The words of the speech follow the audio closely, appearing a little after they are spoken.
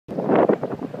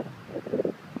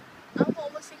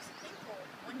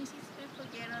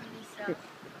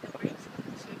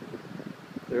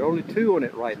only 2 on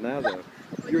it right now, though.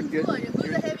 You're good. Who's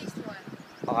the heaviest one?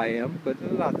 I am, but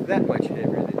not that much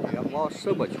heavier than you. I've lost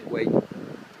so much weight.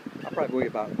 I probably weigh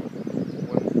about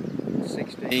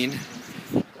 116.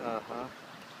 Uh-huh.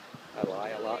 I lie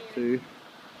a lot, too.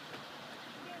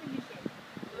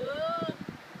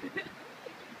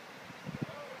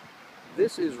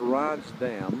 This is Rhinds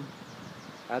Dam,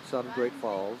 outside of Great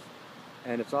Falls,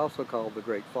 and it's also called the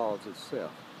Great Falls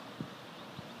itself.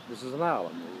 This is an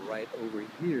island right over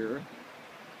here,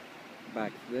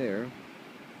 back there.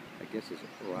 I guess it's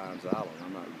Rhinds Island,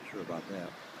 I'm not really sure about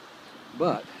that.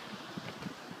 But,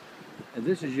 and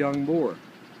this is Young Boar,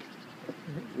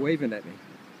 waving at me.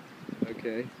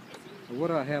 Okay, and what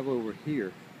do I have over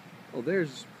here? Oh,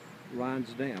 there's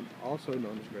Rhinds Dam, also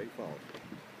known as Great Falls.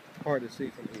 Hard to see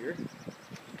from here,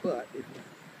 but if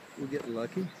we get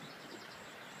lucky,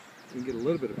 we can get a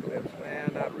little bit of a glimpse.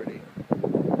 Man, not really.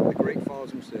 The Great Falls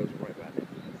themselves are right back there.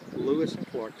 Lewis and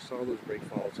Clark saw those Great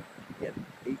Falls in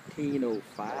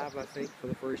 1805, I think, for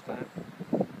the first time,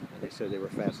 and they said they were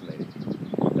fascinating.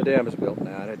 The dam is built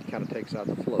now, and it kind of takes out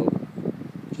the flow.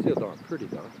 Still darn pretty,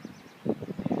 though.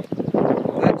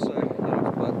 That's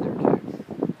Young's butt there, too.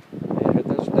 And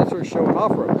that's her showing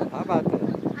off for a bit. How about that?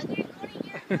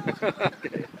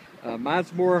 Okay.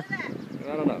 Mine's more,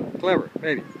 I don't know, clever,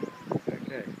 maybe.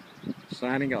 Okay.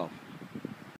 Signing off.